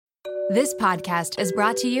This podcast is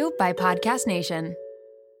brought to you by Podcast Nation.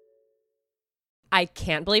 I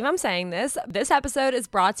can't believe I'm saying this. This episode is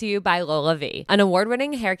brought to you by Lola V, an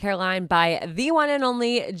award-winning hair care line by the one and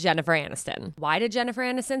only Jennifer Aniston. Why did Jennifer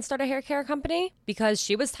Aniston start a hair care company? Because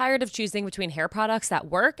she was tired of choosing between hair products that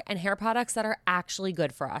work and hair products that are actually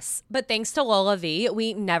good for us. But thanks to Lola V,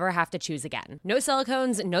 we never have to choose again. No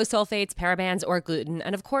silicones, no sulfates, parabens, or gluten,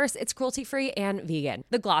 and of course, it's cruelty-free and vegan.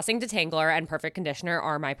 The Glossing Detangler and Perfect Conditioner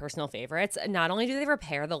are my personal favorites. Not only do they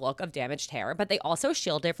repair the look of damaged hair, but they also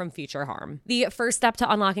shield it from future harm. The first step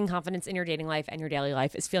to unlocking confidence in your dating life and your daily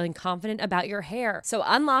life is feeling confident about your hair. So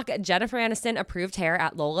unlock Jennifer Aniston approved hair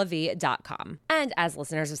at lolav.com. And as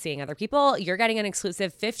listeners of Seeing Other People, you're getting an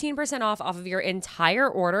exclusive 15% off of your entire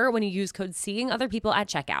order when you use code Seeing Other People at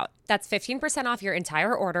checkout. That's 15% off your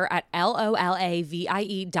entire order at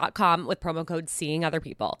LOLAVIE.com with promo code Seeing Other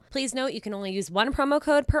People. Please note you can only use one promo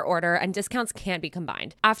code per order and discounts can't be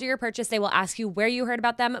combined. After your purchase, they will ask you where you heard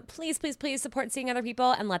about them. Please, please, please support Seeing Other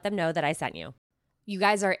People and let them know that I sent you. You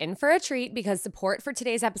guys are in for a treat because support for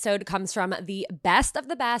today's episode comes from the best of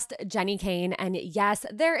the best, Jenni Kayne. And yes,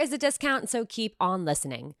 there is a discount, so keep on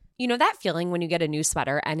listening. You know that feeling when you get a new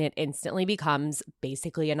sweater and it instantly becomes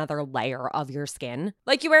basically another layer of your skin?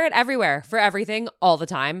 Like you wear it everywhere, for everything, all the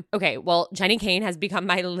time. Okay, well, Jenni Kayne has become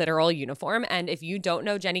my literal uniform. And if you don't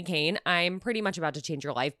know Jenni Kayne, I'm pretty much about to change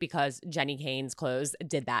your life because Jenni Kayne's clothes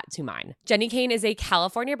did that to mine. Jenni Kayne is a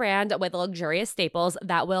California brand with luxurious staples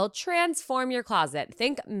that will transform your closet.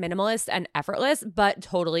 Think minimalist and effortless, but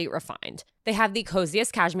totally refined. They have the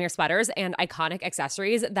coziest cashmere sweaters and iconic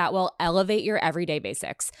accessories that will elevate your everyday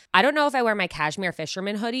basics. I don't know if I wear my cashmere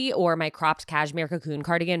fisherman hoodie or my cropped cashmere cocoon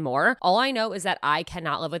cardigan more. All I know is that I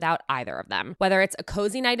cannot live without either of them. Whether it's a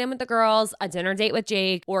cozy night in with the girls, a dinner date with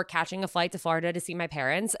Jake, or catching a flight to Florida to see my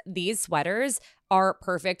parents, these sweaters are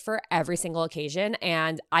perfect for every single occasion,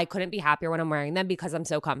 and I couldn't be happier when I'm wearing them because I'm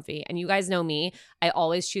so comfy. And you guys know me, I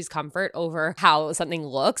always choose comfort over how something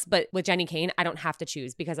looks, but with Jenni Kayne, I don't have to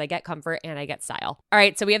choose because I get comfort and I get style. All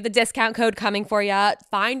right, so we have the discount code coming for you.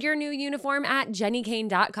 Find your new uniform at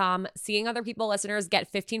jennikayne.com. Seeing Other People listeners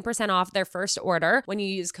get 15% off their first order when you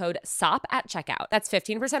use code SOP at checkout. That's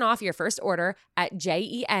 15% off your first order at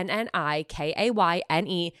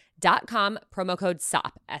jennikayne.com, promo code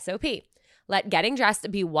SOP, S-O-P. Let getting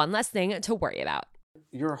dressed be one less thing to worry about.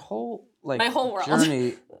 Your whole my whole world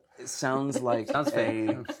journey sounds like Sounds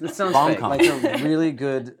fake. This sounds Rom-com. like a really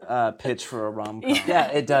good pitch for a rom-com. Yeah,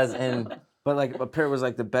 it does. And But like a pair was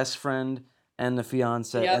like the best friend and the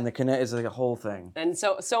fiance Yep. and the connect is like a whole thing. And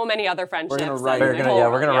so many other friendships. We're gonna write-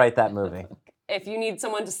 we're gonna write that movie. If you need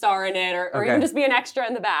someone to star in it or Okay. even just be an extra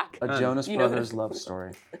in the back. A Jonas You know Brothers who- love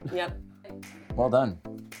story. Yep. Well done.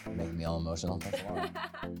 Making me all emotional. Thanks a lot.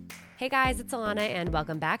 Hey guys, it's Alana and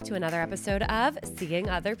welcome back to another episode of Seeing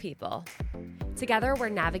Other People. Together, we're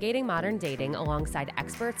navigating modern dating alongside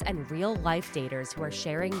experts and real-life daters who are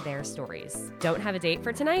sharing their stories. Don't have a date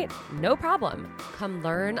for tonight? No problem. Come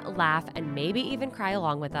learn, laugh, and maybe even cry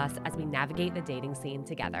along with us as we navigate the dating scene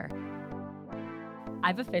together.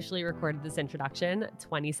 I've officially recorded this introduction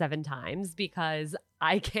 27 times because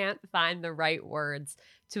I can't find the right words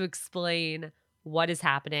to explain what is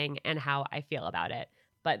happening and how I feel about it.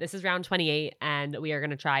 But this is round 28, and we are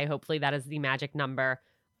going to try. Hopefully that is the magic number.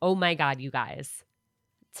 Oh my God, you guys.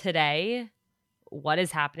 Today, what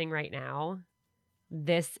is happening right now,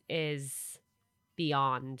 this is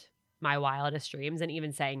beyond my wildest dreams. And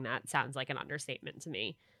even saying that sounds like an understatement to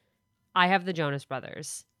me. I have the Jonas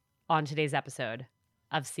Brothers on today's episode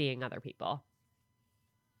of Seeing Other People.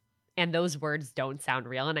 And those words don't sound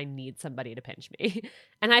real, and I need somebody to pinch me.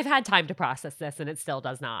 And I've had time to process this, and it still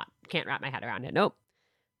does not. Can't wrap my head around it. Nope.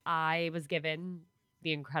 I was given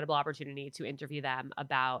the incredible opportunity to interview them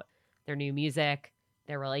about their new music,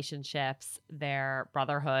 their relationships, their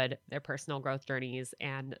brotherhood, their personal growth journeys,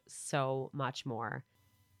 and so much more.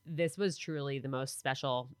 This was truly the most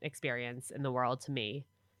special experience in the world to me.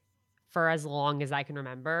 For as long as I can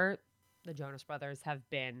remember, the Jonas Brothers have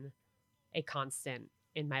been a constant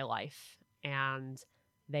in my life, and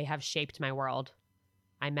they have shaped my world.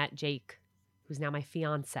 I met Jake, who's now my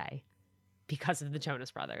fiance, because of the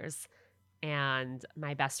Jonas Brothers. And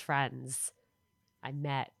my best friends, I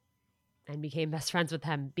met and became best friends with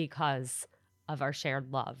them because of our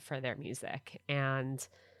shared love for their music. And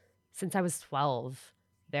since I was 12,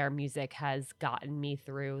 their music has gotten me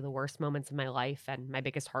through the worst moments of my life and my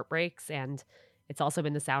biggest heartbreaks. And it's also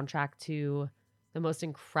been the soundtrack to the most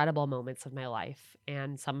incredible moments of my life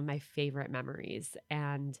and some of my favorite memories.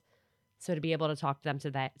 And so to be able to talk to them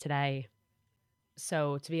today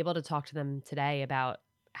about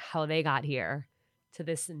how they got here to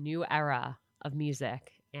this new era of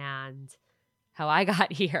music and how I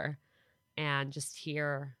got here, and just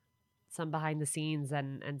hear some behind the scenes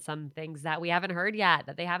and some things that we haven't heard yet,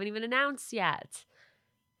 that they haven't even announced yet.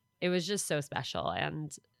 It was just so special,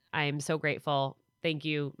 and I am so grateful. Thank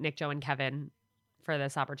you, Nick, Joe, and Kevin, for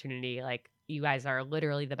this opportunity. Like, you guys are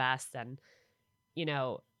literally the best. And, you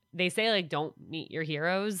know, they say, like, don't meet your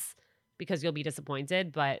heroes because you'll be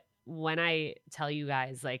disappointed. But when I tell you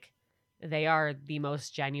guys, like, they are the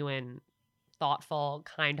most genuine, thoughtful,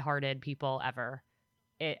 kind-hearted people ever,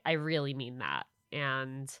 I really mean that.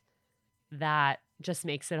 And that just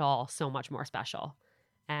makes it all so much more special.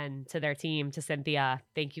 And to their team, to Cynthia,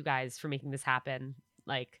 thank you guys for making this happen.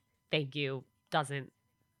 Like, thank you doesn't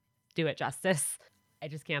do it justice. I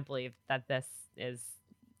just can't believe that this is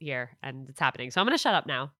here and it's happening. So I'm going to shut up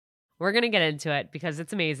now. We're going to get into it because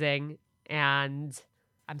it's amazing and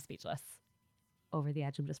I'm speechless. Over the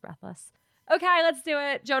edge, I'm just breathless. Okay, let's do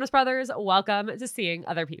it. Jonas Brothers, welcome to Seeing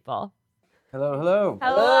Other People. Hello, hello.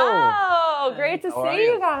 Hello. Great to How are see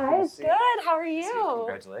you you? guys. Good. How are you?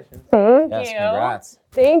 Congratulations. Thank Yes, you. congrats.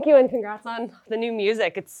 Thank you, and congrats on the new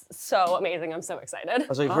music. It's so amazing. I'm so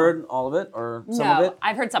excited. So you've heard all of it or some of it?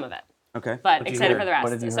 I've heard some of it, Okay. but What you excited heard? for the rest.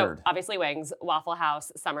 What have you So heard? obviously Wings, Waffle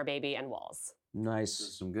House, Summer Baby, and Walls. Nice.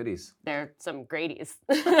 Some goodies. They're some greaties.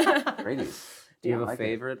 Ladies. Do you have I a like it.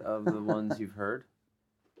 favorite of the ones you've heard?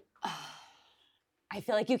 I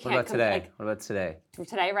feel like you What can't about today? like What about today?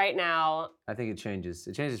 today right now. I think it changes.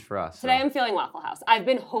 It changes for us. Today so. I'm feeling Waffle House. I've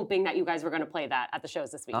been hoping that you guys were going to play that at the shows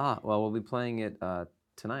this week. Well, we'll be playing it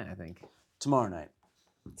tonight, I think. Tomorrow night.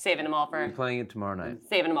 Saving them all We'll for be playing it tomorrow night.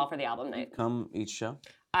 the album night. Come each show.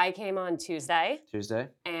 I came on Tuesday Tuesday.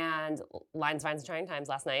 and Lines, Vines, and Trying Times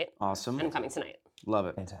last night, Awesome. and I'm coming tonight. Love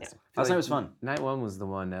it. Fantastic. Last night was fun. Night one was the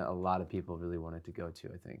one that a lot of people really wanted to go to,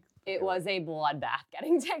 I think. It was a bloodbath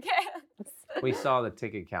getting tickets. We saw the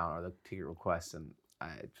ticket count or the ticket requests, and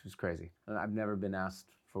it was crazy. And I've never been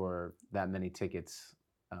asked for that many tickets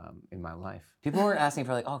in my life. People were asking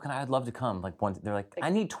for like, oh, I'd love to come. Like they're like,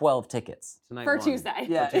 I need 12 tickets. It's night For one. Tuesday.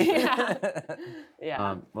 Yeah.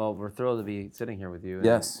 Yeah. Well, we're thrilled to be sitting here with you. And,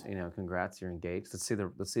 Yes. Congrats, you're engaged. Let's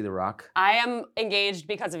see the rock. I am engaged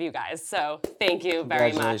because of you guys, so thank you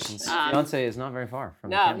very much. Congratulations. Fiance is not very far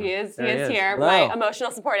from the No, camera. he is There here, Hello. my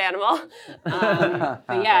emotional support animal. But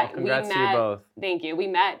yeah, Well, congrats we to met. you both. Thank you. We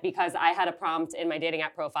met because I had a prompt in my dating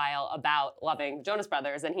app profile about loving the Jonas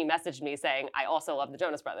Brothers, and he messaged me saying, I also love the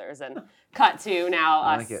Jonas Brothers, and cut to now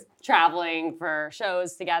I us like it. traveling for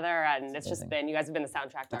shows together, and it's just amazing. been, you guys have been the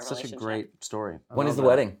soundtrack to That's our such a relationship. great story. When is love the that.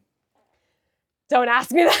 wedding? Don't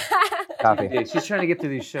ask me that. Copy. Yeah, she's trying to get through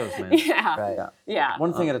these shows, man. Yeah. Right. Yeah.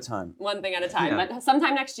 One thing at a time. One thing at a time. Yeah. But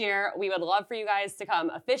sometime next year, we would love for you guys to come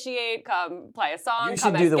officiate, come play a song, You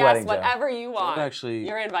come should do as the guests, wedding, Joe. whatever you want. Actually,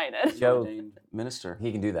 You're invited. Joe, ordained minister.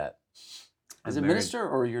 he can do that. Is I'm it married. minister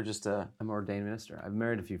or you're just a? I'm an ordained minister. I've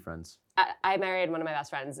married a few friends. I married one of my best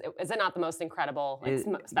friends. Is it not the most incredible,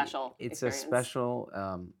 like, special It's experience? a special.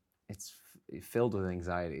 It's filled with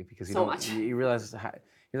anxiety because you So don't. much. You realize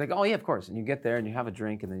you're like, oh yeah, of course, and you get there and you have a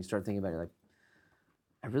drink and then you start thinking about it, you're like,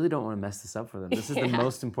 I really don't want to mess this up for them. This is the Yeah.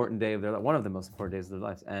 most important day of their life, one of the most important days of their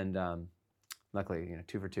lives, and luckily,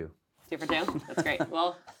 2 for 2. 2 for 2. That's great.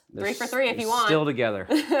 Well, They're 3 for 3 if they're you want. Still together.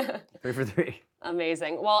 3 for 3.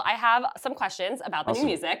 Amazing. Well, I have some questions about the Awesome. new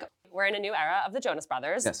music. We're in a new era of the Jonas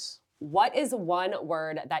Brothers. Yes. What is one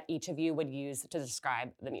word that each of you would use to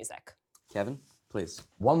describe the music? Kevin, please.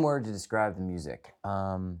 One word to describe the music.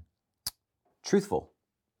 Truthful.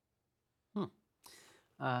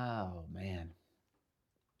 Oh man,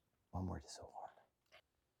 One word is so hard.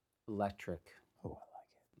 electric. Oh, I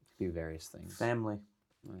like Do various things. Family.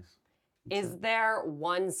 Nice. Is there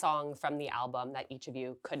one song from the album that each of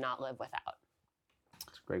you could not live without?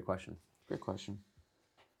 That's a great question. Great question.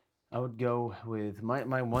 I would go with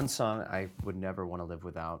my one song I would never want to live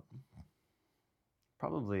without.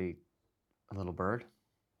 Probably A Little Bird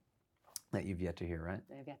that you've yet to hear, right?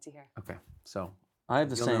 I have yet to hear. Okay, so I have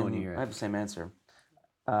the You'll know same. when you hear it. I have the same answer,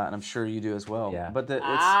 and I'm sure you do as well. Yeah. But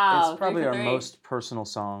Wow, it's probably 3 for our 3. most personal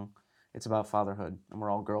song. It's about fatherhood, and we're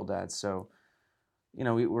all girl dads. So,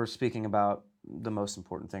 we're speaking about the most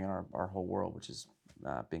important thing in our whole world, which is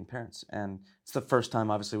being parents. And it's the first time,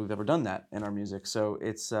 obviously, we've ever done that in our music. So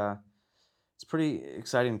it's pretty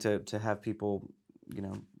exciting to have people,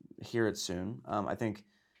 hear it soon. I think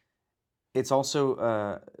it's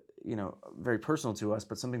also very personal to us,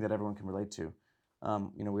 but something that everyone can relate to.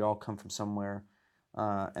 We all come from somewhere,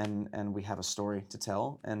 and we have a story to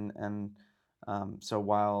tell. And so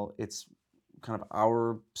while it's kind of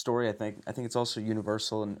our story, I think it's also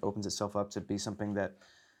universal and opens itself up to be something that,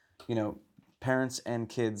 parents and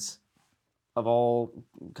kids of all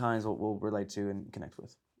kinds will relate to and connect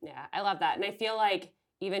with. Yeah, I love that. And I feel like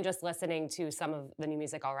even just listening to some of the new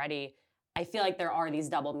music already, I feel like there are these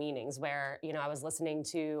double meanings where, I was listening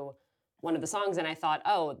to one of the songs and I thought,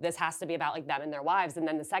 oh, this has to be about like them and their wives. And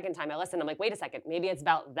then the second time I listened, I'm like, wait a second, maybe it's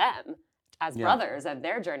about them as brothers and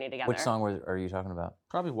their journey together. Which song are you talking about?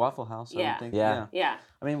 Probably Waffle House, I Yeah. would think. Yeah. Yeah.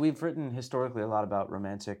 I mean, we've written historically a lot about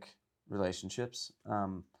romantic relationships.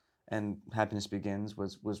 And Happiness Begins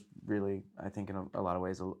was really, I think, in a lot of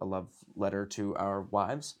ways, a love letter to our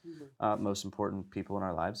wives, most important people in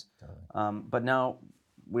our lives. Totally. But now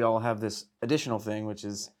we all have this additional thing, which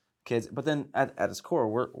is kids. But then at its core,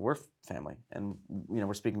 we're family, and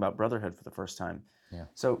we're speaking about brotherhood for the first time. Yeah.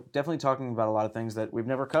 So definitely talking about a lot of things that we've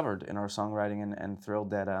never covered in our songwriting, and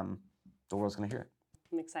thrilled that the world's going to hear it.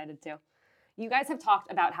 I'm excited too. You guys have talked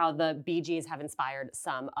about how the Bee Gees have inspired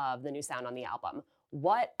some of the new sound on the album.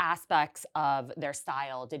 What aspects of their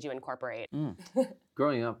style did you incorporate?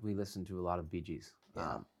 Growing up, we listened to a lot of Bee Gees.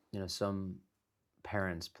 Yeah. Some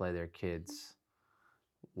parents play their kids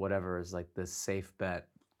whatever is like the safe bet,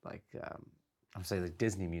 like I'm saying like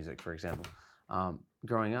Disney music, for example.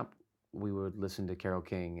 Growing up, we would listen to Carole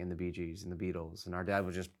King and the Bee Gees and the Beatles, and our dad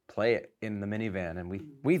would just play it in the minivan, and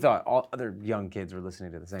we thought all other young kids were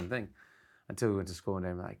listening to the same thing until we went to school, and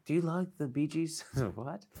they were like, "Do you like the Bee Gees?"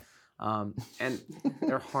 What? And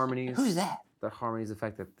their harmonies. Who's that? Their harmonies, the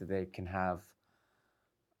fact that they can have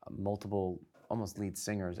multiple, almost lead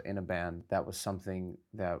singers in a band, that was something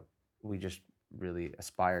that we just really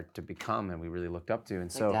aspired to become, and we really looked up to.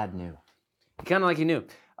 And so Dad knew. kind of like he knew.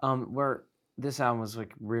 Where this album was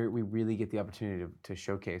like, we really get the opportunity to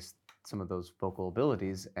showcase some of those vocal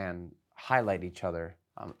abilities and highlight each other.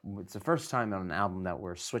 It's the first time on an album that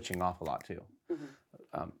we're switching off a lot too.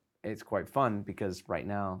 It's quite fun because right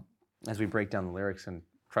now, as we break down the lyrics and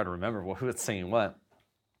try to remember who's singing what,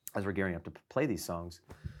 as we're gearing up to play these songs,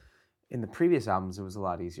 in the previous albums it was a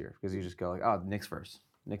lot easier because you just go like, oh, Nick's verse,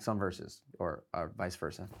 Nick's on verses, or vice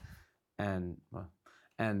versa, and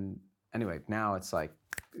anyway, now it's like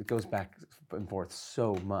it goes back and forth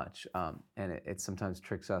so much, and it sometimes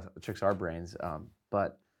tricks our brains,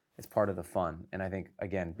 but it's part of the fun. And I think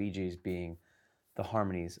again, Bee Gees being the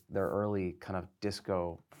harmonies, their early kind of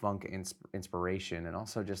disco funk inspiration, and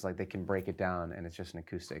also just like they can break it down and it's just an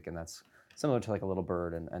acoustic, and that's similar to like a Little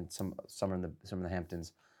Bird and some in the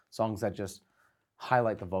Hamptons, songs that just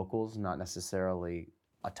highlight the vocals, not necessarily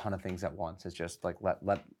a ton of things at once. It's just like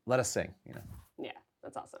let us sing, Yeah,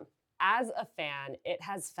 that's awesome. As a fan, it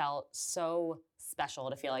has felt so special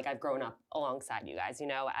to feel like I've grown up alongside you guys.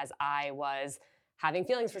 As I was having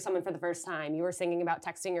feelings for someone for the first time, you were singing about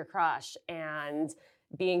texting your crush and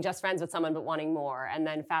being just friends with someone but wanting more. And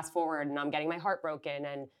then fast forward and I'm getting my heart broken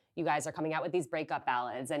and you guys are coming out with these breakup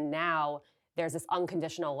ballads. And now there's this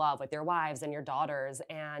unconditional love with your wives and your daughters.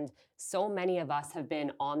 And so many of us have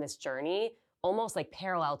been on this journey almost like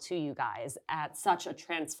parallel to you guys at such a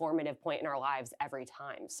transformative point in our lives every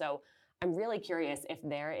time. So I'm really curious if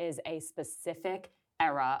there is a specific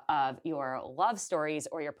era of your love stories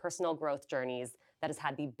or your personal growth journeys that has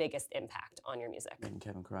had the biggest impact on your music. And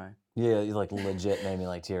Kevin cry. Yeah, you like legit made me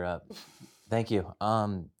like tear up. Thank you.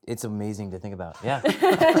 It's amazing to think about. Yeah.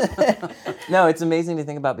 No, it's amazing to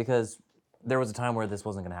think about because there was a time where this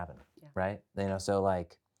wasn't going to happen, right? So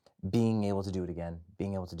like being able to do it again,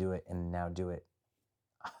 being able to do it and now do it,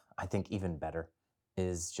 I think even better,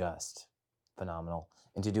 is just phenomenal.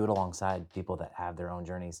 And to do it alongside people that have their own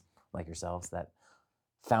journeys like yourselves that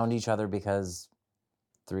found each other because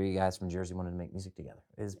three guys from Jersey wanted to make music together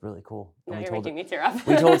is really cool. Now you're making me tear up.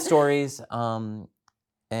 We told stories, and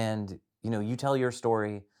you tell your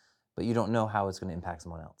story, but you don't know how it's going to impact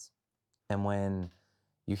someone else. And when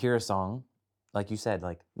you hear a song, like you said,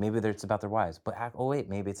 like maybe it's about their wives, but oh wait,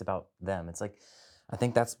 maybe it's about them. It's like, I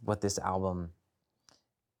think that's what this album.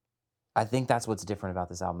 I think that's what's different about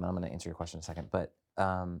this album. And I'm going to answer your question in a second, but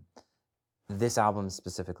this album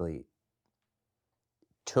specifically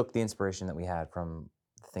took the inspiration that we had from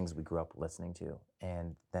the things we grew up listening to,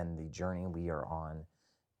 and then the journey we are on,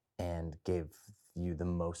 and gave you the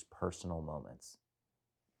most personal moments.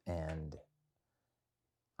 And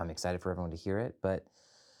I'm excited for everyone to hear it. But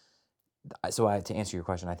so to answer your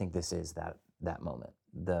question, I think this is that moment.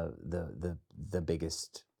 The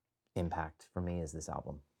biggest impact for me is this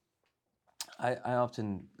album. I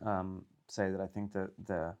often say that I think that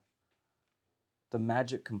the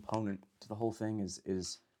magic component to the whole thing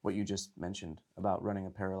is what you just mentioned about running a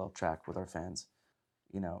parallel track with our fans.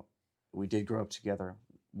 We did grow up together.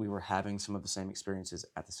 We were having some of the same experiences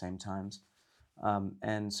at the same times.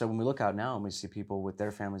 And so when we look out now and we see people with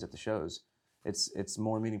their families at the shows, it's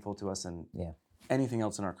more meaningful to us than anything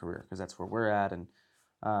else in our career, because that's where we're at,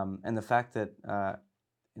 and the fact that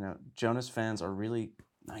Jonas fans are really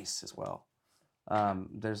nice as well.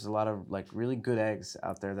 There's a lot of like really good eggs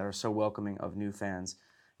out there that are so welcoming of new fans.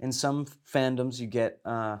 In some fandoms, you get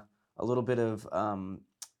a little bit of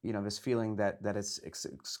this feeling that it's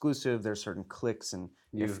exclusive. There's certain cliques, and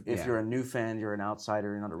if you're a new fan, you're an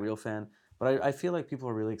outsider. You're not a real fan. But I feel like people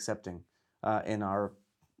are really accepting in our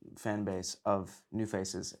fan base of new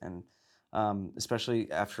faces, and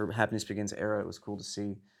especially after Happiness Begins era, it was cool to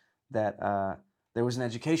see that there was an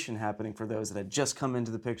education happening for those that had just come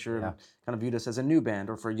into the picture and kind of viewed us as a new band,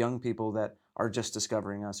 or for young people that are just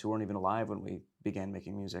discovering us who weren't even alive when we began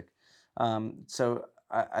making music. So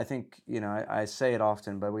I think, I say it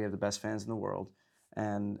often, but we have the best fans in the world,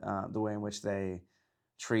 and the way in which they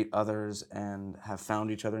treat others and have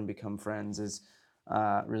found each other and become friends is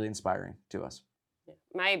really inspiring to us.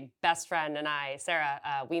 My best friend and I, Sarah,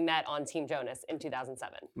 we met on Team Jonas in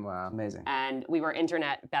 2007. Wow. Amazing. And we were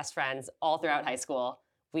internet best friends all throughout high school.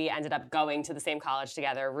 We ended up going to the same college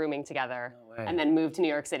together, rooming together, and then moved to New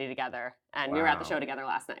York City together. And we were at the show together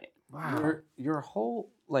last night. Wow. Your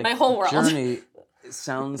whole my whole world journey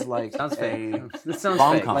sounds like This sounds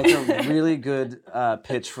rom-com. like a really good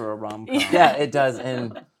pitch for a rom-com. Yeah, it does.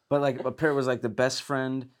 And But like a pair was like the best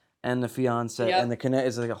friend and the fiance, Yep. and the connect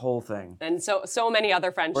is like a whole thing. And so many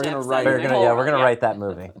other friendships. We're gonna write and it. the whole we're world, gonna write that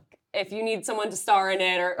movie. If you need someone to star in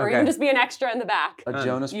it, or Okay. even just be an extra in the back. A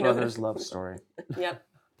Jonas You know- Brothers love story. Yep.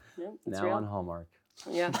 Yep, it's now real. on Hallmark.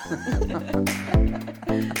 Yeah.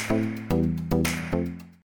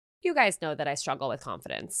 You guys know that I struggle with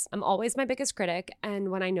confidence. I'm always my biggest critic,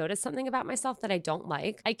 and when I notice something about myself that I don't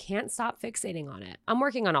like, I can't stop fixating on it. I'm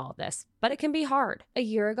working on all of this, but it can be hard. A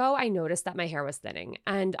year ago, I noticed that my hair was thinning,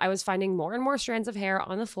 and I was finding more and more strands of hair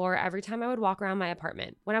on the floor every time I would walk around my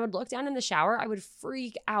apartment. When I would look down in the shower, I would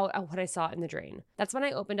freak out at what I saw in the drain. That's when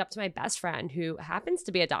I opened up to my best friend, who happens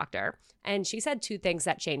to be a doctor, and she said two things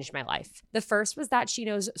that changed my life. The first was that she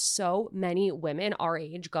knows so many women our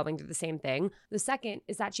age going through the same thing. The second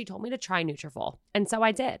is that she told me to try Nutrafol, and so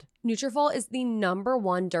I did. Nutrafol is the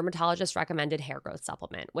 #1 dermatologist recommended hair growth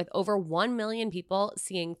supplement, with over 1 million people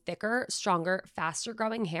seeing thicker, stronger, faster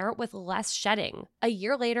growing hair with less shedding. A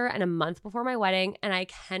year later and a month before my wedding, and I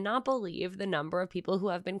cannot believe the number of people who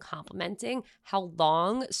have been complimenting how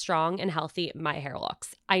long, strong, and healthy my hair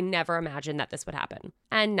looks. I never imagined that this would happen.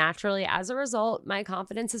 And naturally, as a result, my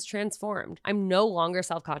confidence has transformed. I'm no longer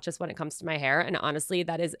self-conscious when it comes to my hair, and honestly,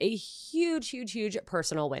 that is a huge, huge, huge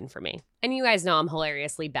personal win for me. And you guys know I'm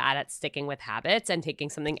hilariously bad at sticking with habits and taking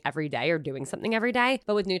something every day or doing something every day.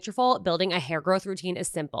 But with Nutrafol, building a hair growth routine is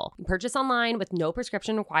simple. You purchase online with no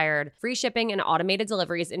prescription required. Free shipping and automated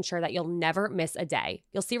deliveries ensure that you'll never miss a day.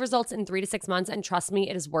 You'll see results in 3 to 6 months, and trust me,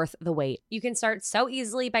 it is worth the wait. You can start so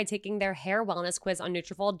easily by taking their hair wellness quiz on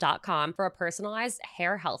Nutrafol.com for a personalized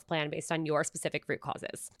hair health plan based on your specific root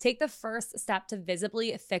causes. Take the first step to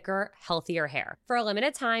visibly thicker, healthier hair. For a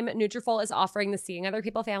limited time, Nutrafol is offering the Seeing Other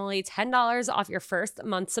People family $10 off your first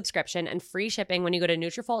month subscription and free shipping when you go to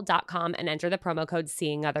Nutrafol.com and enter the promo code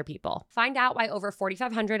Seeing Other People. Find out why over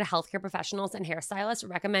 4,500 healthcare professionals and hairstylists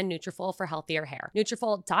recommend Nutrafol for healthier hair.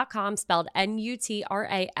 Nutrafol.com, spelled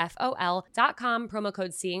Nutrafol.com, promo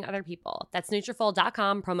code Seeing Other People. That's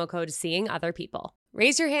Nutrafol.com, promo code Seeing Other People.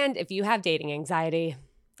 Raise your hand if you have dating anxiety.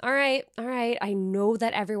 All right. I know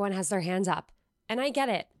that everyone has their hands up, and I get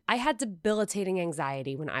it. I had debilitating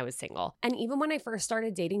anxiety when I was single. And even when I first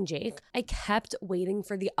started dating Jake, I kept waiting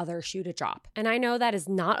for the other shoe to drop. And I know that is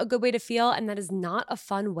not a good way to feel, and that is not a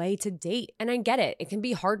fun way to date. And I get it. It can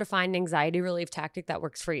be hard to find an anxiety relief tactic that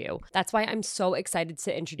works for you. That's why I'm so excited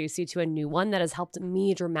to introduce you to a new one that has helped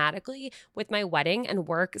me dramatically with my wedding and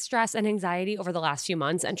work stress and anxiety over the last few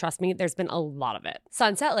months. And trust me, there's been a lot of it.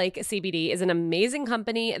 Sunset Lake CBD is an amazing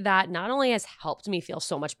company that not only has helped me feel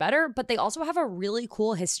so much better, but they also have a really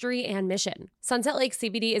cool history and mission. Sunset Lake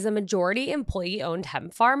CBD is a majority employee-owned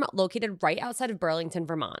hemp farm located right outside of Burlington,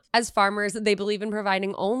 Vermont. As farmers, they believe in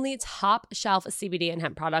providing only top-shelf CBD and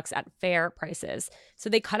hemp products at fair prices. So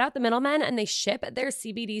they cut out the middlemen and they ship their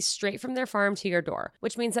CBD straight from their farm to your door,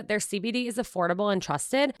 which means that their CBD is affordable and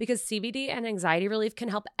trusted because CBD and anxiety relief can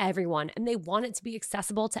help everyone, and they want it to be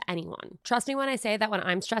accessible to anyone. Trust me when I say that when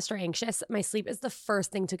I'm stressed or anxious, my sleep is the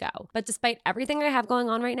first thing to go. But despite everything I have going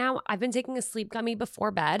on right now, I've been taking a sleep gummy before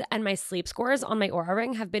bed bed, and my sleep scores on my Aura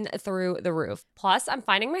Ring have been through the roof. Plus, I'm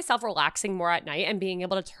finding myself relaxing more at night and being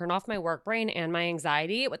able to turn off my work brain and my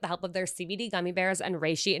anxiety with the help of their CBD gummy bears and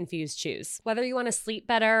reishi infused chews. Whether you want to sleep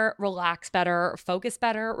better, relax better, focus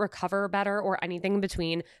better, recover better, or anything in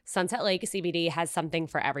between, Sunset Lake CBD has something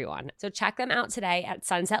for everyone. So check them out today at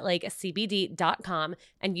sunsetlakecbd.com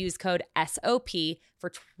and use code SOP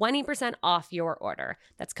for 20% off your order.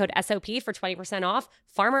 That's code SOP for 20% off.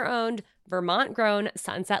 Farmer-owned, Vermont-grown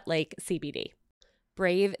Sunset Lake CBD.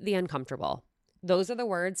 Brave the uncomfortable. Those are the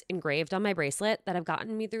words engraved on my bracelet that have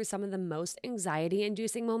gotten me through some of the most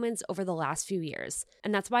anxiety-inducing moments over the last few years.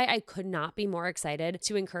 And that's why I could not be more excited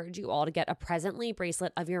to encourage you all to get a Presently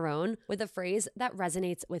bracelet of your own with a phrase that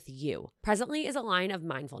resonates with you. Presently is a line of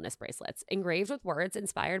mindfulness bracelets engraved with words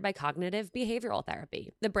inspired by cognitive behavioral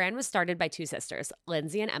therapy. The brand was started by two sisters,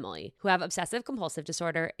 Lindsay and Emily, who have obsessive-compulsive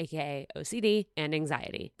disorder, aka OCD, and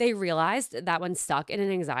anxiety. They realized that when stuck in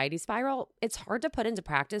an anxiety spiral, it's hard to put into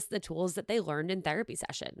practice the tools that they learned in therapy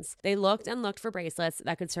sessions. They looked and looked for bracelets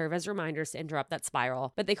that could serve as reminders to interrupt that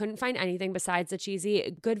spiral, but they couldn't find anything besides the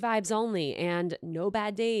cheesy good vibes only and no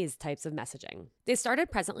bad days types of messaging. They started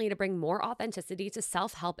Presently to bring more authenticity to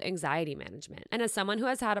self-help anxiety management. And as someone who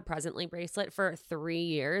has had a Presently bracelet for 3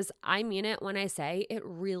 years, I mean it when I say it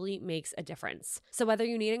really makes a difference. So whether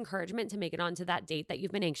you need encouragement to make it onto that date that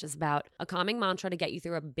you've been anxious about, a calming mantra to get you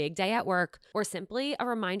through a big day at work, or simply a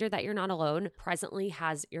reminder that you're not alone, Presently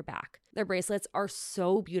has your back. Their bracelets are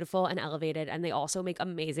so beautiful and elevated, and they also make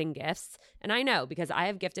amazing gifts. And I know because I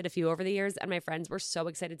have gifted a few over the years, and my friends were so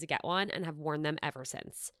excited to get one and have worn them ever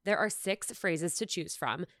since. There are 6 phrases to choose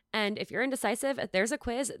from, and if you're indecisive, there's a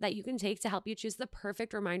quiz that you can take to help you choose the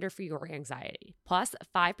perfect reminder for your anxiety. Plus,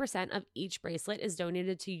 5% of each bracelet is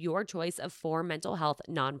donated to your choice of 4 mental health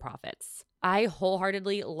nonprofits. I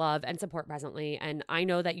wholeheartedly love and support Presently, and I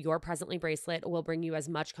know that your Presently bracelet will bring you as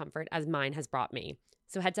much comfort as mine has brought me.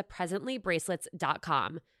 So head to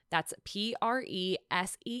presentlybracelets.com. That's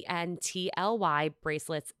PRESENTLY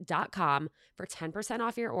bracelets.com for 10%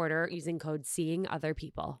 off your order using code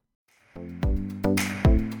SEEINGOTHERPeople.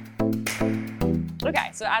 Okay,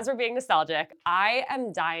 so as we're being nostalgic, I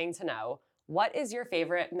am dying to know, what is your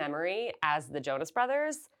favorite memory as the Jonas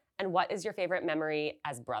Brothers, and what is your favorite memory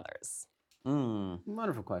as brothers?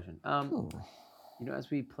 Wonderful question. As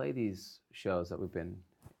we play these shows that we've been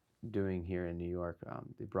doing here in New York,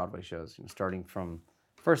 the Broadway shows, starting from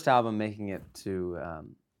first album, making it to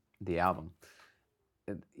the album,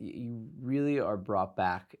 you really are brought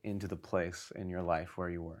back into the place in your life where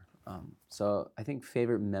you were. So I think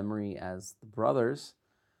favorite memory as the brothers,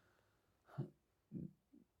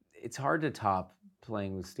 it's hard to top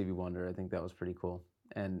playing with Stevie Wonder. I think that was pretty cool,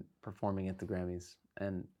 and performing at the Grammys.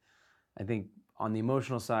 And I think on the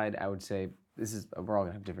emotional side, I would say we're all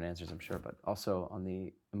gonna have different answers, I'm sure, but also on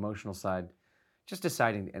the emotional side, just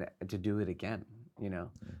deciding to do it again,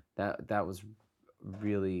 that was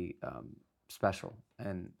really special.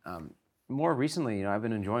 And more recently, we've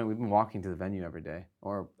been walking to the venue every day,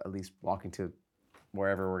 or at least walking to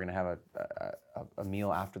wherever we're gonna have a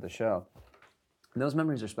meal after the show. And those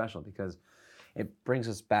memories are special because it brings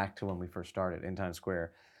us back to when we first started in Times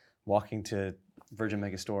Square, walking to Virgin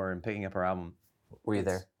Megastore and picking up our album. Were you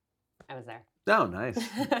there? I was there. Oh, nice.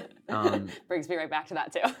 Brings me right back to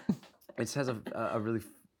that too. It has a really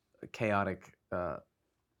chaotic, a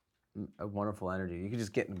wonderful energy. You can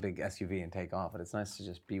just get in a big SUV and take off, but it's nice to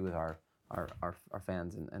just be with our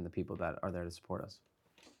fans and the people that are there to support us.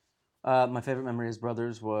 My favorite memory as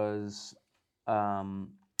brothers was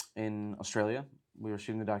in Australia. We were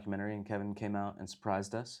shooting the documentary, and Kevin came out and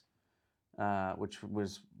surprised us, which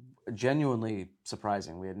was genuinely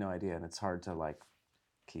surprising. We had no idea, and it's hard to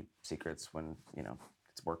keep secrets when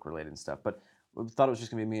it's work related and stuff. But we thought it was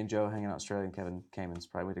just gonna be me and Joe hanging out in Australia, and Kevin came and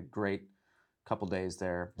surprised. We had a great couple days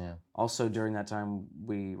there. Yeah. Also during that time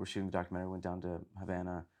we were shooting the documentary, we went down to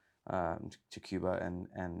Havana, to Cuba,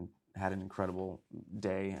 and had an incredible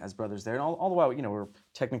day as brothers there. And all the while, we were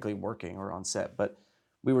technically working or on set, but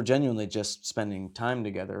we were genuinely just spending time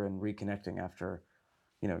together and reconnecting after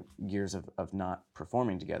years of not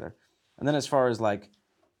performing together. And then as far as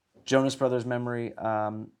Jonas Brothers memory,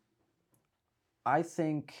 I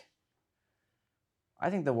think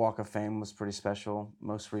the Walk of Fame was pretty special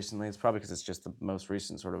most recently. It's probably because it's just the most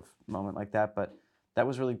recent sort of moment like that, but that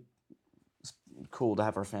was really cool to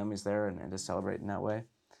have our families there and to celebrate in that way.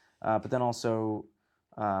 But then also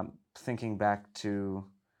thinking back to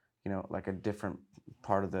a different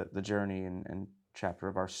part of the journey and chapter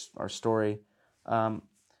of our story.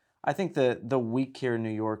 I think the week here in New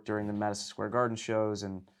York during the Madison Square Garden shows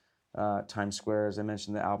and Times Square, as I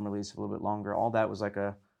mentioned, the album release a little bit longer, all that was like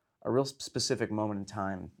a a real specific moment in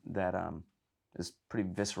time that is pretty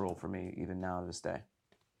visceral for me even now to this day.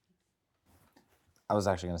 I was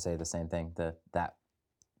actually going to say the same thing. That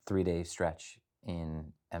 3-day stretch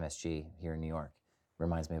in MSG here in New York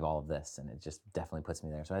reminds me of all of this, and it just definitely puts me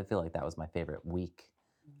there. So I feel like that was my favorite week,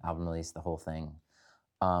 album release, the whole thing.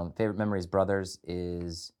 Favorite memories, Brothers,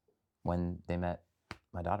 is when they met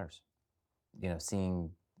my daughters. You know,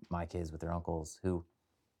 seeing my kids with their uncles who,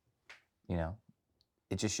 you know,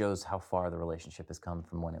 it just shows how far the relationship has come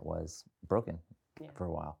from when it was broken for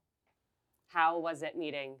a while. How was it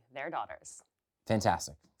meeting their daughters?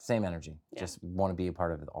 Fantastic. Same energy. Yeah. Just want to be a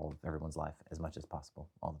part of everyone's life as much as possible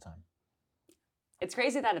all the time. It's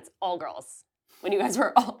crazy that it's all girls when you guys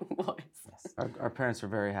were all boys. Yes. Our parents are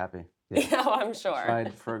very happy. Yeah, I'm sure.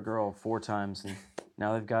 Tried for a girl 4 times, and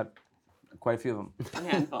now they've got quite a few of them.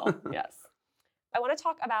 A handful, yes. I want to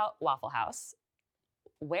talk about Waffle House.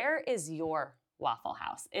 Where is your Waffle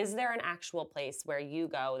House? Is there an actual place where you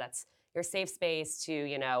go that's your safe space to,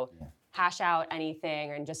 you know, hash out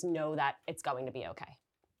anything and just know that it's going to be okay?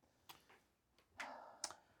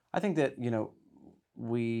 I think that, you know,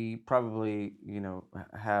 we probably, you know,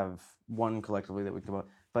 have one collectively that we talk about,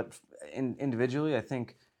 but individually, I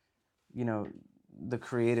think, you know, the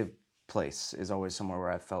creative place is always somewhere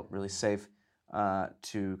where I felt really safe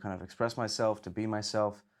to kind of express myself, to be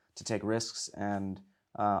myself, to take risks, and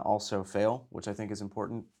also fail, which I think is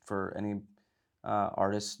important for any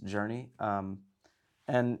artist's journey.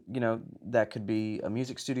 And, you know, that could be a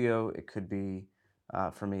music studio. It could be,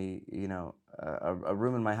 for me, you know, a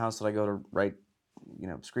room in my house that I go to write, you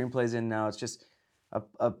know, screenplays in now. It's just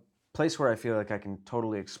a place where I feel like I can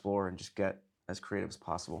totally explore and just get as creative as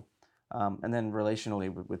possible. And then relationally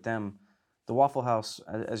with them, the Waffle House,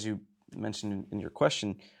 as you mentioned in your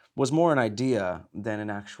question, was more an idea than an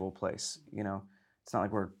actual place. You know, it's not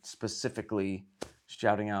like we're specifically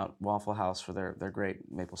shouting out Waffle House for their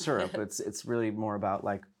great maple syrup. It's really more about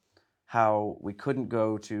like how we couldn't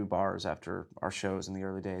go to bars after our shows in the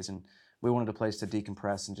early days, and we wanted a place to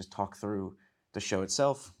decompress and just talk through the show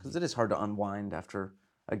itself, because it is hard to unwind after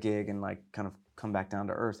a gig and like kind of come back down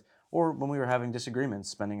to earth. Or when we were having disagreements,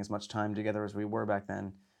 spending as much time together as we were back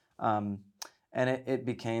then. And it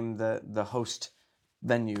became the host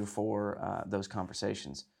venue for those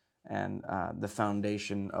conversations and the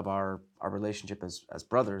foundation of our relationship as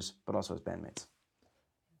brothers, but also as bandmates.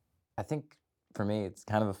 I think for me, it's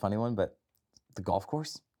kind of a funny one, but the golf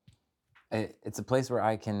course, it's a place where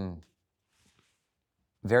I can,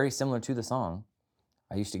 very similar to the song,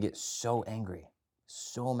 I used to get so angry,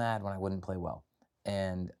 so mad when I wouldn't play well.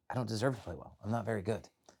 And I don't deserve to play well. I'm not very good.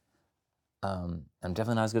 I'm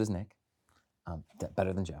definitely not as good as Nick.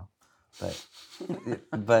 Better than Joe.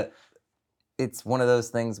 But it's one of those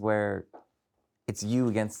things where it's you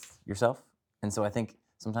against yourself. And so I think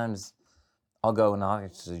sometimes I'll go and I'll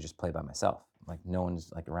actually just play by myself. Like no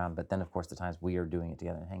one's like around. But then of course the times we are doing it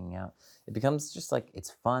together and hanging out, it becomes just like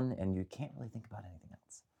it's fun and you can't really think about anything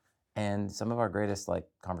else. And some of our greatest like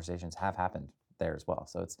conversations have happened there as well.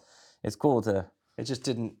 So it's cool to. It just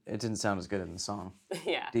didn't sound as good in the song.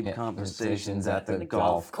 Yeah. Deep conversations at the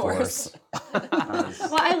golf course. Well,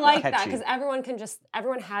 I like that because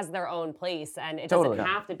everyone has their own place, and it doesn't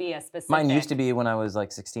have to be a specific. Mine used to be when I was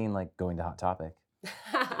like 16, like going to Hot Topic,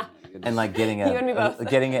 and like getting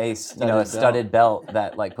a studded belt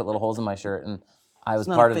that like put little holes in my shirt, and I was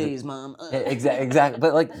part of it. Mom. Exactly,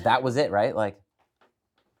 but like that was it, right? Like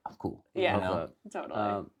I'm cool. Yeah, you know?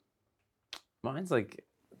 totally. Mine's like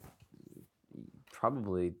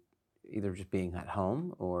probably either just being at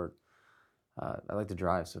home or I like to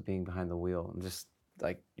drive, so being behind the wheel and just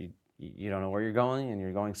like you don't know where you're going and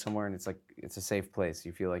you're going somewhere and it's like it's a safe place.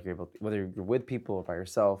 You feel like you're able to, whether you're with people or by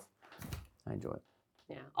yourself. I enjoy it.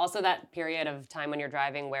 Yeah. Also, that period of time when you're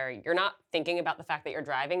driving where you're not thinking about the fact that you're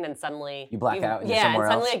driving, then suddenly you black out. And you're and somewhere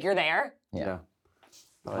suddenly else. like you're there. Yeah.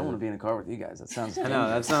 I want to be in a car with you guys. That sounds. I know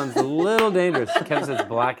that sounds a little dangerous. Kevin says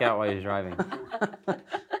black out while he's driving.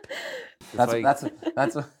 That's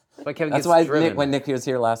Kevin why driven. when Nick was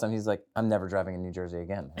here last time, he's like, I'm never driving in New Jersey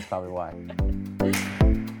again. That's probably why.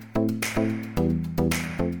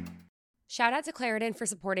 Shout out to Clarendon for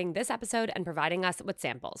supporting this episode and providing us with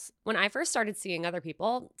samples. When I first started seeing other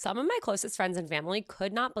people, some of my closest friends and family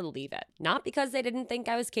could not believe it. Not because they didn't think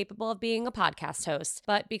I was capable of being a podcast host,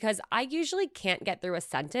 but because I usually can't get through a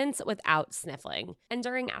sentence without sniffling. And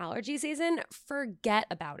during allergy season, forget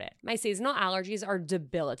about it. My seasonal allergies are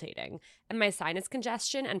debilitating, and my sinus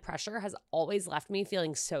congestion and pressure has always left me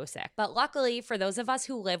feeling so sick. But luckily, for those of us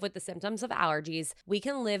who live with the symptoms of allergies, we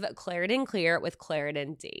can live Claritin Clear with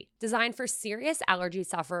Claritin D. Designed for serious allergy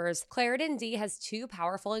sufferers, Claritin D has 2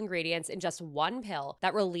 powerful ingredients in just one pill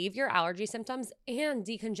that relieve your allergy symptoms and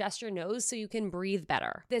decongest your nose so you can breathe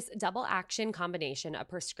better. This double action combination of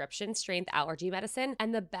prescription strength allergy medicine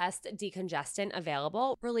and the best decongestant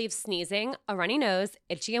available relieves sneezing, a runny nose,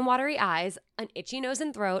 itchy and watery eyes, an itchy nose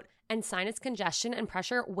and throat, and sinus congestion and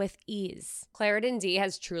pressure with ease. Claritin D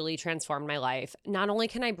has truly transformed my life. Not only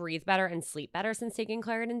can I breathe better and sleep better since taking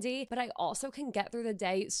Claritin D, but I also can get through the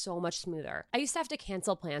day so much smoother. I used to have to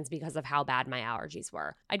cancel plans because of how bad my allergies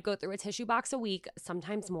were. I'd go through a tissue box a week,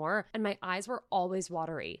 sometimes more, and my eyes were always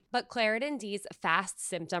watery. But Claritin D's fast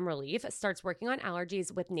symptom relief starts working on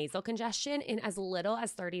allergies with nasal congestion in as little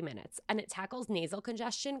as 30 minutes, and it tackles nasal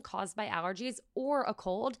congestion caused by allergies or a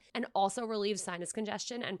cold, and also relieves sinus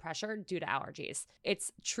congestion and pressure due to allergies.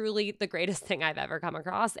 It's truly the greatest thing I've ever come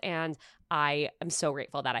across, and I am so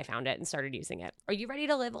grateful that I found it and started using it. Are you ready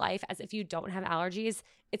to live life as if you don't have allergies?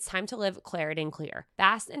 It's time to live Claritin Clear.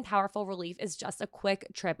 Fast and powerful relief is just a quick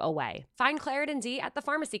trip away. Find Claritin D at the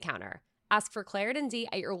pharmacy counter. Ask for Claritin D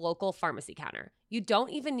at your local pharmacy counter. You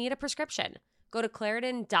don't even need a prescription. Go to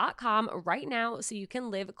Claritin.com right now so you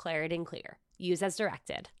can live Claritin Clear. Use as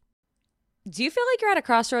directed. Do you feel like you're at a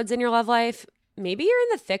crossroads in your love life? Maybe you're in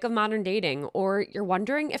the thick of modern dating, or you're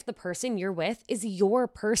wondering if the person you're with is your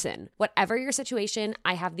person. Whatever your situation,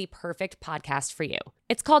 I have the perfect podcast for you.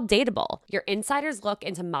 It's called Dateable, your insider's look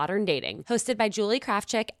into modern dating, hosted by Julie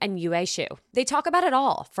Krafchick and Yue Shu. They talk about it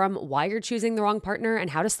all, from why you're choosing the wrong partner and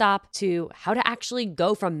how to stop, to how to actually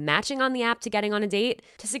go from matching on the app to getting on a date,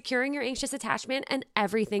 to securing your anxious attachment and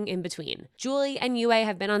everything in between. Julie and Yue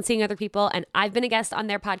have been on Seeing Other People, and I've been a guest on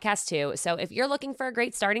their podcast too. So if you're looking for a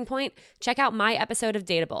great starting point, check out my episode of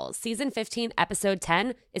Dateable, season 15, episode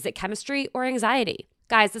 10, Is It Chemistry or Anxiety?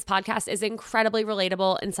 Guys, this podcast is incredibly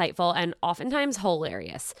relatable, insightful, and oftentimes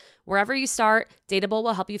hilarious. Wherever you start, Dateable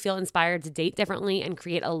will help you feel inspired to date differently and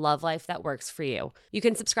create a love life that works for you. You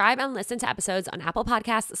can subscribe and listen to episodes on Apple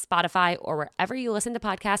Podcasts, Spotify, or wherever you listen to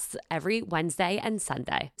podcasts every Wednesday and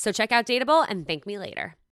Sunday. So check out Dateable and thank me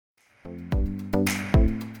later.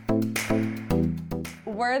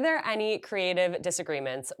 Were there any creative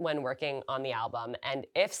disagreements when working on the album? And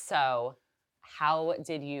if so, how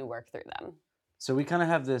did you work through them? So we kind of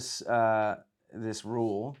have this this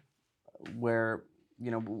rule where, you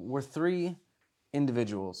know, we're 3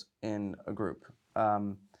 individuals in a group,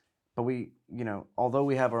 but we, you know, although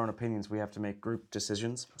we have our own opinions, we have to make group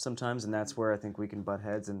decisions sometimes, and that's where I think we can butt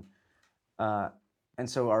heads. And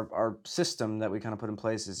so our system that we kind of put in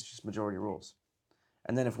place is just majority rules.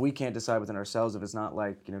 And then if we can't decide within ourselves, if it's not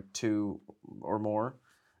like, you know, 2 or more,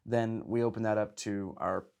 then we open that up to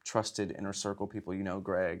our trusted inner circle people, you know,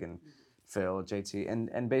 Greg and Phil, JT,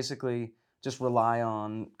 and basically just rely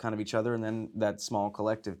on kind of each other and then that small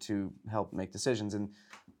collective to help make decisions. And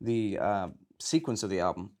the sequence of the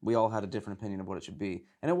album, we all had a different opinion of what it should be.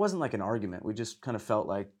 And it wasn't like an argument. We just kind of felt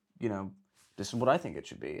like, you know, this is what I think it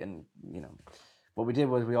should be. And, you know, what we did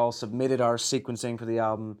was we all submitted our sequencing for the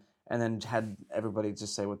album and then had everybody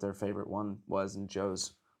just say what their favorite one was, and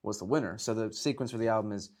Joe's was the winner. So the sequence for the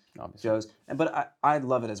album is obviously Joe's. But I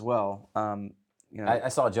love it as well. You know, I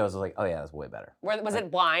saw Joe's, I was like, oh yeah, that's way better. Was it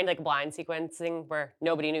blind, like blind sequencing where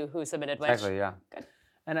nobody knew who submitted which? Exactly, yeah. Good.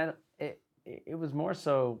 And it was more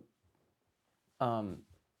so,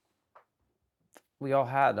 we all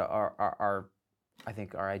had our I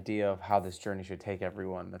think our idea of how this journey should take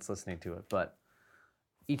everyone that's listening to it. But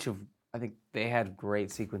I think they had great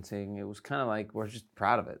sequencing. It was kind of like, we're just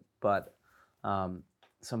proud of it. But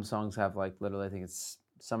some songs have like literally, I think it's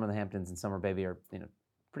Summer in the Hamptons and Summer Baby are, you know,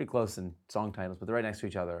 pretty close in song titles, but they're right next to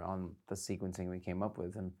each other on the sequencing we came up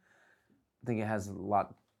with. And I think it has a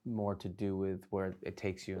lot more to do with where it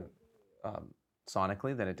takes you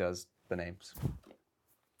sonically than it does the names.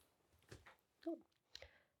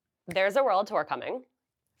 There's a world tour coming.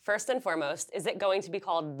 First and foremost, is it going to be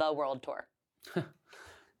called The World Tour?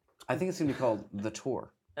 I think it's going to be called The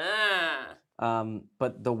Tour. Ah.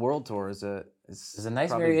 But the World Tour is a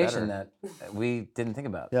nice variation that we didn't think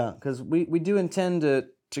about. Yeah, because we do intend to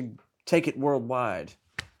take it worldwide,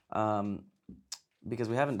 because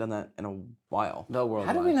we haven't done that in a while. The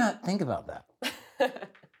worldwide. How did we not think about that?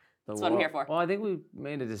 That's what I'm here for. Well, I think we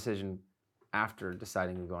made a decision after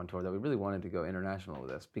deciding to go on tour that we really wanted to go international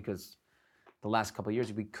with this, because the last couple of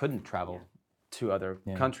years we couldn't travel to other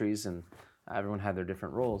countries, and everyone had their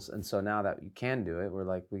different roles. And so now that you can do it, we're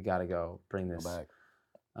like, we got to go bring this back.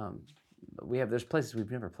 There's places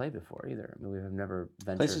we've never played before either. I mean, we have never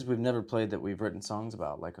ventured. Places we've never played that we've written songs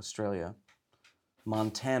about, like Australia,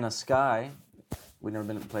 Montana Sky. We've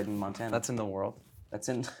never played in Montana. That's in the world. It's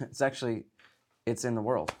in the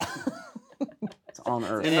world. on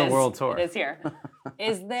Earth. in the world tour. It is here.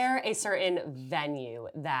 Is there a certain venue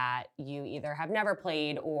that you either have never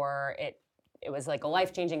played or it was like a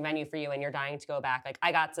life-changing venue for you and you're dying to go back? Like,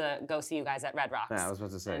 I got to go see you guys at Red Rocks. Yeah, I was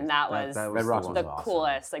about to say. And that was Red Rocks the was awesome.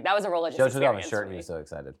 coolest. Like, that was a religious Joe took off experience his shirt for and he me. was so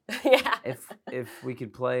excited. Yeah. If we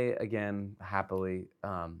could play again happily,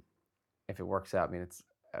 if it works out, I mean, it's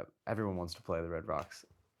everyone wants to play the Red Rocks.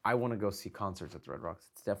 I want to go see concerts at the Red Rocks.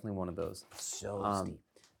 It's definitely one of those. So steep.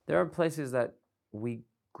 There are places that we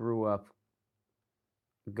grew up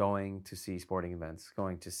going to see sporting events,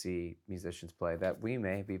 going to see musicians play that we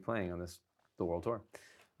may be playing on the world tour,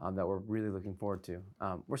 that we're really looking forward to.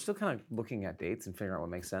 We're still kind of looking at dates and figuring out what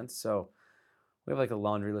makes sense. So we have like a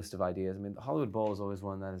laundry list of ideas. I mean, the Hollywood Bowl is always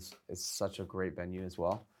one that is such a great venue as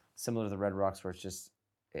well. Similar to the Red Rocks, where it's just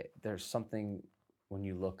there's something when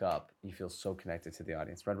you look up, you feel so connected to the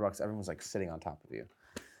audience. Red Rocks, everyone's like sitting on top of you.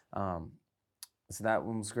 So that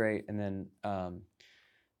one was great. And then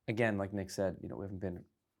again, like Nick said, we haven't been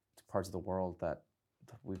to parts of the world that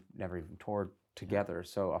we've never even toured together.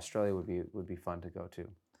 So Australia would be fun to go to.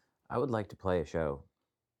 I would like to play a show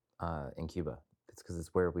in Cuba. It's because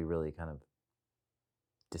it's where we really kind of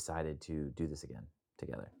decided to do this again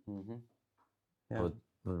together. Mm-hmm. I Yeah. would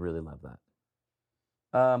really love that.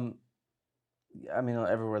 I mean,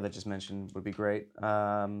 everywhere that just mentioned would be great.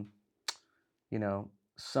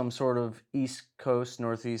 Some sort of East Coast,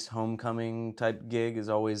 Northeast homecoming type gig is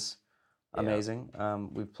always amazing.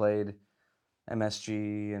 We've played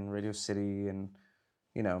MSG and Radio City and,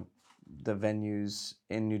 the venues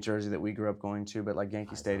in New Jersey that we grew up going to, but like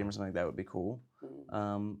Yankee Stadium or something like that would be cool.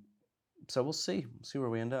 So we'll see. We'll see where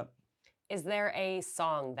we end up. Is there a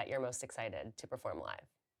song that you're most excited to perform live?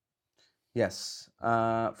 Yes.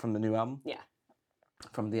 From the new album? Yeah.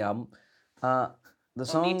 From the album. The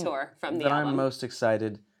song Detour from the that album. I'm most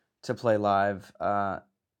excited to play live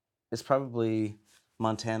is probably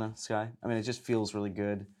Montana Sky. I mean, it just feels really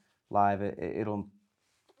good live. It'll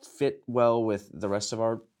fit well with the rest of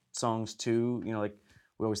our songs too. Like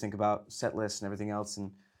we always think about set lists and everything else, and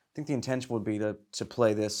I think the intention would be to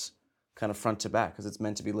play this kind of front to back because it's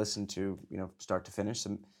meant to be listened to, start to finish.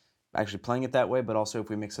 So actually playing it that way, but also if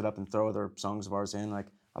we mix it up and throw other songs of ours in, like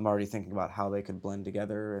I'm already thinking about how they could blend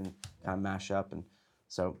together and kind of mash up. And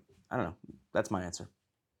so I don't know. That's my answer.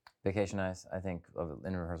 Vacation Eyes, I think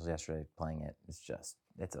in rehearsals yesterday, playing it,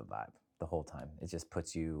 it's a vibe the whole time. It just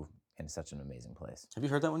puts you in such an amazing place. Have you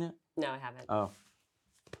heard that one yet? No, I haven't. Oh,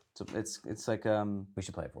 so it's like We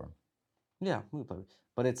should play it for him. yeah, we can play it.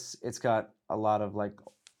 But it's got a lot of like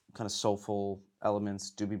kind of soulful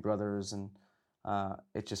elements, Doobie Brothers, and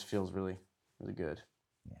it just feels really, really good.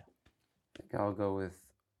 I think I'll go with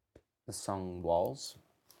the song Walls.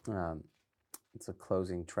 It's a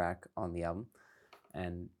closing track on the album,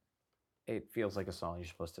 and it feels like a song you're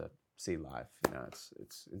supposed to see live.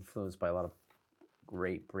 It's influenced by a lot of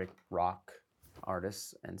great Brit rock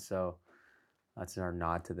artists, and so that's our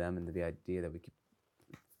nod to them and to the idea that we could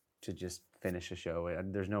to just finish a show.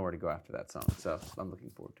 There's nowhere to go after that song, so I'm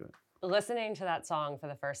looking forward to it. Listening to that song for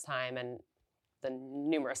the first time and the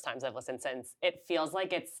numerous times I've listened since, it feels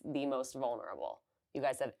like it's the most vulnerable you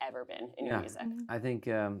guys have ever been in your music. I think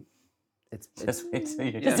it's Just wait till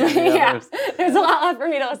you Just- hear the yeah, others. there's a lot left for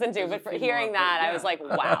me to listen to, but for hearing that, I was like,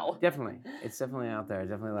 wow. definitely it's definitely out there.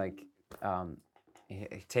 Definitely like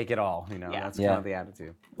take it all. That's Yeah. kind of the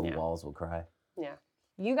attitude. The Yeah. walls will cry. Yeah.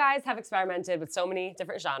 You guys have experimented with so many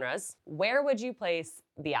different genres. Where would you place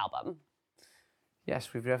the album?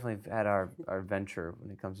 Yes, we've definitely had our venture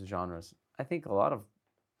when it comes to genres. I think a lot of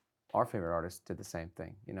our favorite artists did the same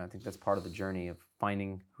thing. I think that's part of the journey of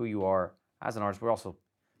finding who you are as an artist. We're also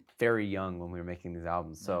very young when we were making these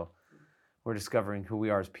albums, so we're discovering who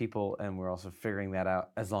we are as people, and we're also figuring that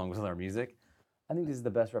out as long with our music. I think this is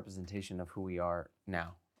the best representation of who we are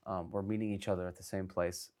now. We're meeting each other at the same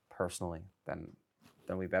place personally than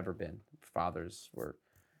we've ever been. Fathers,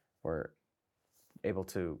 we're able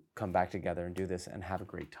to come back together and do this and have a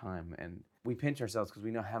great time. And we pinch ourselves because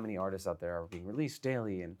we know how many artists out there are being released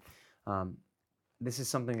daily. And this is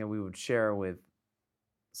something that we would share with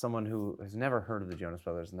someone who has never heard of the Jonas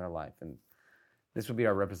Brothers in their life. And this would be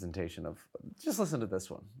our representation of, just listen to this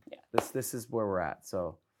one. Yeah. This is where we're at.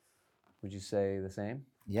 So would you say the same?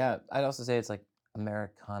 Yeah, I'd also say it's like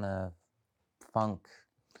Americana, funk,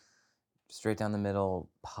 straight down the middle,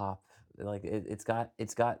 pop. Like it's got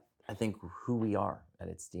I think who we are at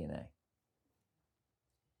its DNA.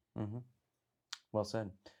 Mm-hmm. Well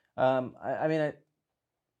said. I mean,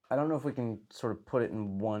 I don't know if we can sort of put it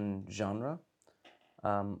in one genre.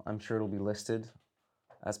 I'm sure it'll be listed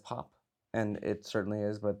as pop, and it certainly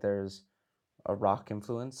is, but there's a rock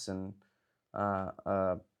influence and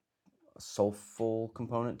a soulful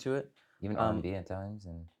component to it. Even R&B at times,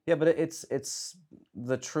 and Yeah, but it's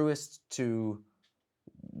the truest to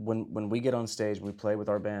when we get on stage and we play with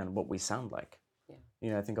our band, what we sound like. Yeah.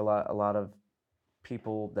 You know, I think a lot of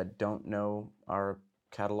people that don't know our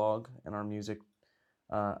catalog and our music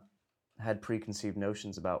had preconceived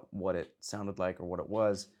notions about what it sounded like or what it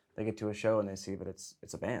was. They get to a show and they see that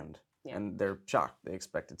it's a band, Yeah. and they're shocked. They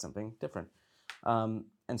expected something different, and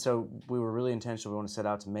so we were really intentional. We want to set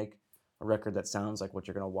out to make a record that sounds like what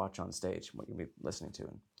you're going to watch on stage, what you'll be listening to,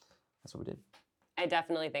 and that's what we did. I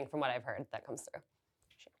definitely think from what I've heard that comes through.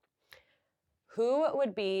 Sure. Who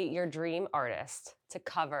would be your dream artist to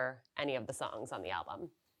cover any of the songs on the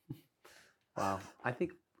album? Wow. I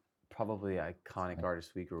think probably iconic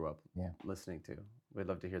artists we grew up listening to. We'd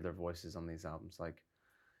love to hear their voices on these albums, like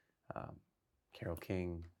Carole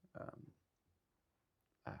King,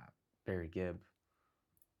 Barry Gibb.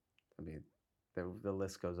 I mean, the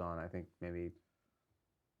list goes on. I think maybe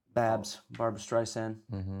Babs, Barbra Streisand.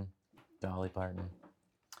 Dolly Parton.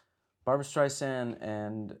 Barbra Streisand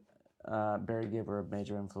and Barry Gibb were a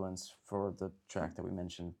major influence for the track that we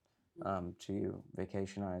mentioned to you,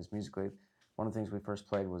 Vacation Eyes. Musically, one of the things we first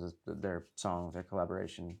played was their song, their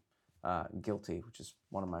collaboration, Guilty, which is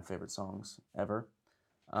one of my favorite songs ever.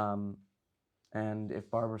 And if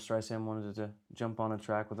Barbra Streisand wanted to jump on a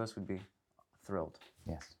track with us, we'd be thrilled.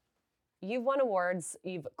 Yes. You've won awards,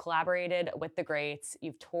 you've collaborated with the greats,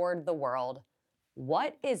 you've toured the world.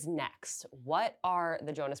 What is next? What are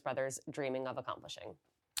the Jonas Brothers dreaming of accomplishing?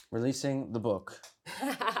 Releasing the book.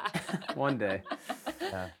 one day.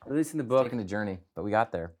 Yeah. Releasing the book. Taking a journey, but we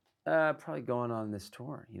got there. Probably going on this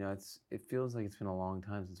tour. You know, it feels like it's been a long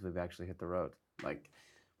time since we've actually hit the road. Like,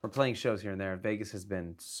 we're playing shows here and there. Vegas has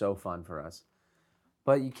been so fun for us.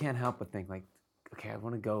 But you can't help but think, like, okay, I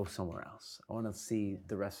want to go somewhere else. I want to see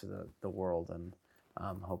the rest of the world, and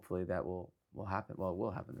hopefully that will happen. Well, it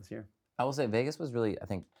will happen this year. I will say Vegas was really, I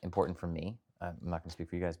think, important for me. I'm not going to speak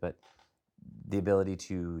for you guys, but the ability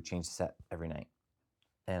to change the set every night.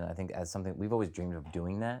 And I think as something, we've always dreamed of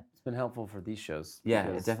doing that. It's been helpful for these shows. Yeah,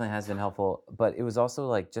 it definitely has been helpful. But it was also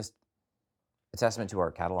like just a testament to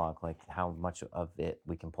our catalog, like how much of it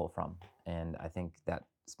we can pull from. And I think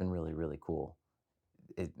that's been really, really cool.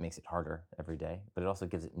 It makes it harder every day, but it also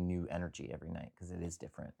gives it new energy every night because it is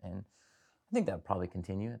different. And I think that'll probably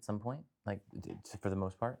continue at some point, like for the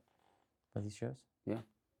most part, for these shows. Yeah.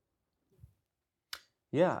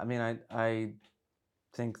 Yeah, I mean, I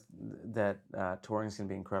think that touring is going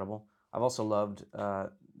to be incredible. I've also loved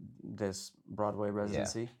this Broadway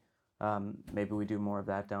residency. Maybe we do more of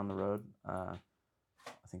that down the road. I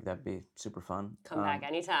think that'd be super fun. Come back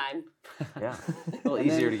anytime. Yeah. A little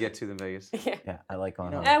easier to get to than Vegas. Yeah, I like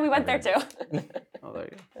going home. And we went there too. Oh, there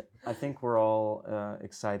you go. I think we're all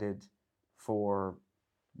excited for,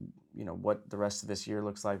 what the rest of this year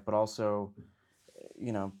looks like, but also,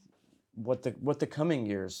 what the coming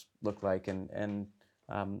years look like, and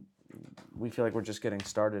we feel like we're just getting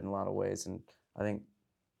started in a lot of ways. And I think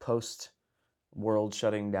post world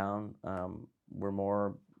shutting down, we're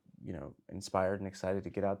more inspired and excited to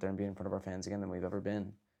get out there and be in front of our fans again than we've ever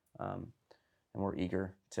been, and we're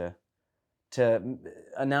eager to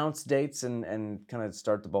announce dates and kind of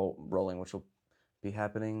start the ball rolling, which will be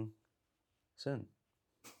happening soon.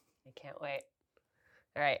 I can't wait.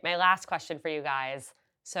 All right, my last question for you guys.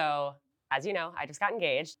 So, as you know, I just got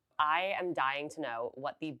engaged. I am dying to know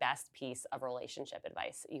what the best piece of relationship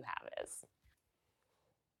advice you have is.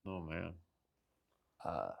 Oh, man.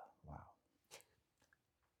 Wow.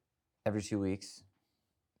 Every 2 weeks,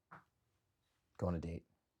 go on a date.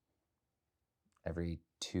 Every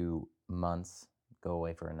 2 months, go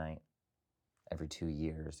away for a night. Every 2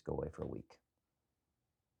 years, go away for a week.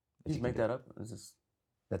 Did you make that up? Is this?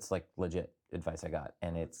 That's like legit advice I got,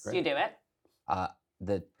 and it's. Do you do it?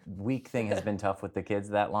 The week thing has been tough with the kids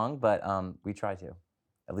that long, but we try to,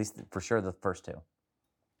 at least for sure the first 2.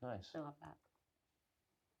 Nice. I love that.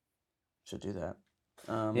 Should do that.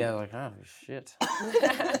 Yeah, like, oh, shit.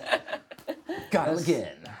 Got him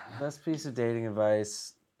again. Best piece of dating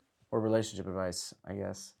advice or relationship advice, I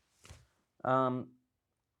guess.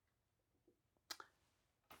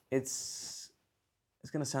 It's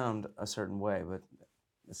gonna sound a certain way, but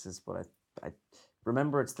this is what I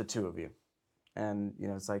remember. It's the two of you, and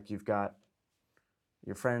it's like you've got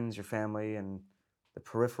your friends, your family, and the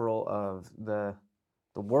peripheral of the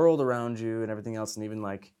world around you and everything else, and even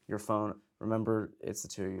like your phone. Remember, it's the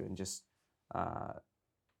two of you, and just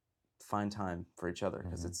find time for each other,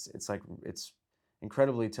 because it's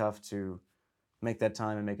incredibly tough to make that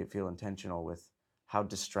time and make it feel intentional with how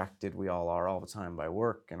distracted we all are all the time by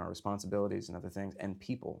work and our responsibilities and other things and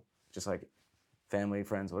people. Just like family,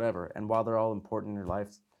 friends, whatever. And while they're all important in your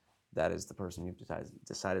life, that is the person you've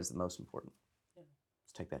decided is the most important. Yeah.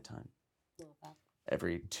 Just take that time.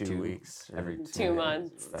 Every 2 weeks. Every 2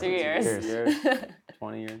 months, 2 2 years.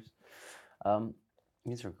 20 years.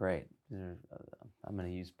 These are great. I'm going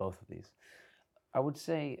to use both of these. I would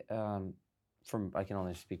say, I can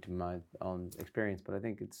only speak to my own experience, but I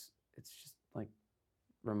think it's just like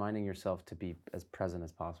reminding yourself to be as present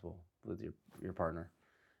as possible with your partner,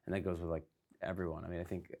 and that goes with like everyone. I mean, I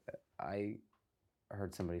think I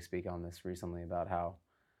heard somebody speak on this recently about how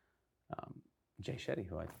Jay Shetty,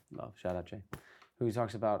 who I love, shout out Jay, who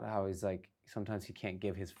talks about how he's like sometimes he can't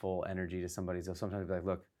give his full energy to somebody, so sometimes he's like,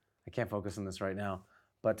 look, I can't focus on this right now,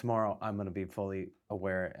 but tomorrow I'm going to be fully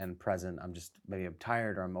aware and present. Maybe I'm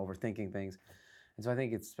tired or I'm overthinking things. And so I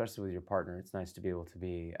think it's, especially with your partner, it's nice to be able to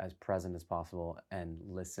be as present as possible and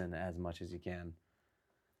listen as much as you can.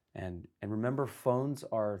 And remember, phones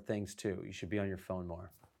are things too. You should be on your phone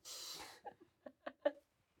more.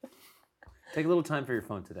 Take a little time for your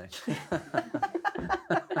phone today.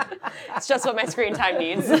 It's just what my screen time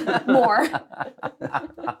needs. More.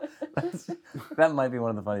 That might be one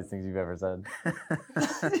of the funniest things you've ever said.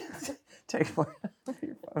 Take more of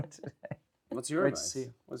your phone today. What's your advice?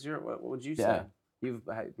 What would you say?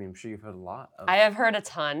 I'm sure you've heard a lot. I have heard a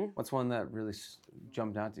ton. What's one that really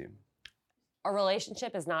jumped out to you? A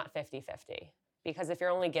relationship is not 50-50, because if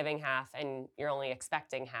you're only giving half and you're only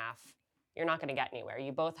expecting half, you're not going to get anywhere.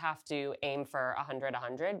 You both have to aim for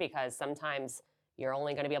 100, because sometimes you're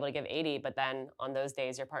only going to be able to give 80, but then on those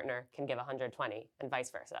days your partner can give 120 and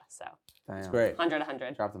vice versa. So That's great.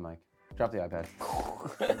 100. Drop the mic. Drop the iPad.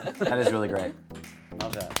 That is really great.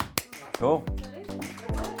 Love that. Cool.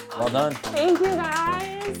 Well done. Thank you,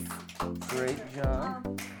 guys. Great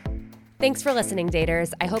job. Thanks for listening,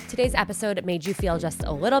 daters. I hope today's episode made you feel just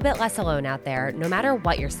a little bit less alone out there, no matter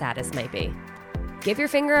what your status might be. Give your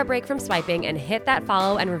finger a break from swiping and hit that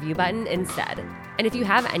follow and review button instead. And if you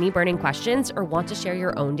have any burning questions or want to share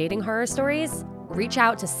your own dating horror stories, reach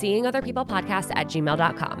out to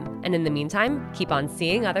seeingotherpeoplepodcast@gmail.com. And in the meantime, keep on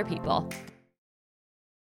seeing other people.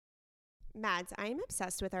 Mads, I am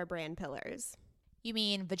obsessed with our brand pillars. You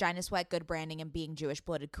mean vagina sweat, good branding, and being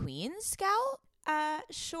Jewish-blooded queens, Scout?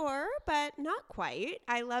 Sure, but not quite.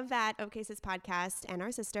 I love that OKSIS podcast and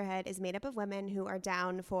our sisterhood is made up of women who are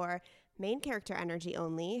down for main character energy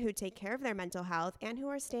only, who take care of their mental health, and who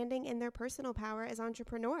are standing in their personal power as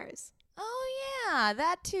entrepreneurs. Oh, yeah,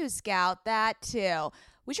 that too, Scout, that too.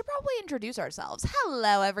 We should probably introduce ourselves.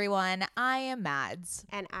 Hello, everyone. I am Mads.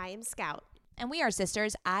 And I am Scout. And we are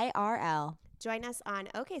sisters IRL. Join us on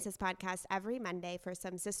OKSIS podcast every Monday for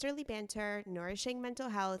some sisterly banter, nourishing mental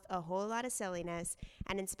health, a whole lot of silliness,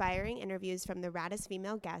 and inspiring interviews from the raddest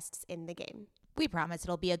female guests in the game. We promise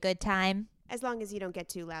it'll be a good time. As long as you don't get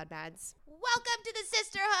too loud, Mads. Welcome to the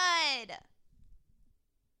sisterhood!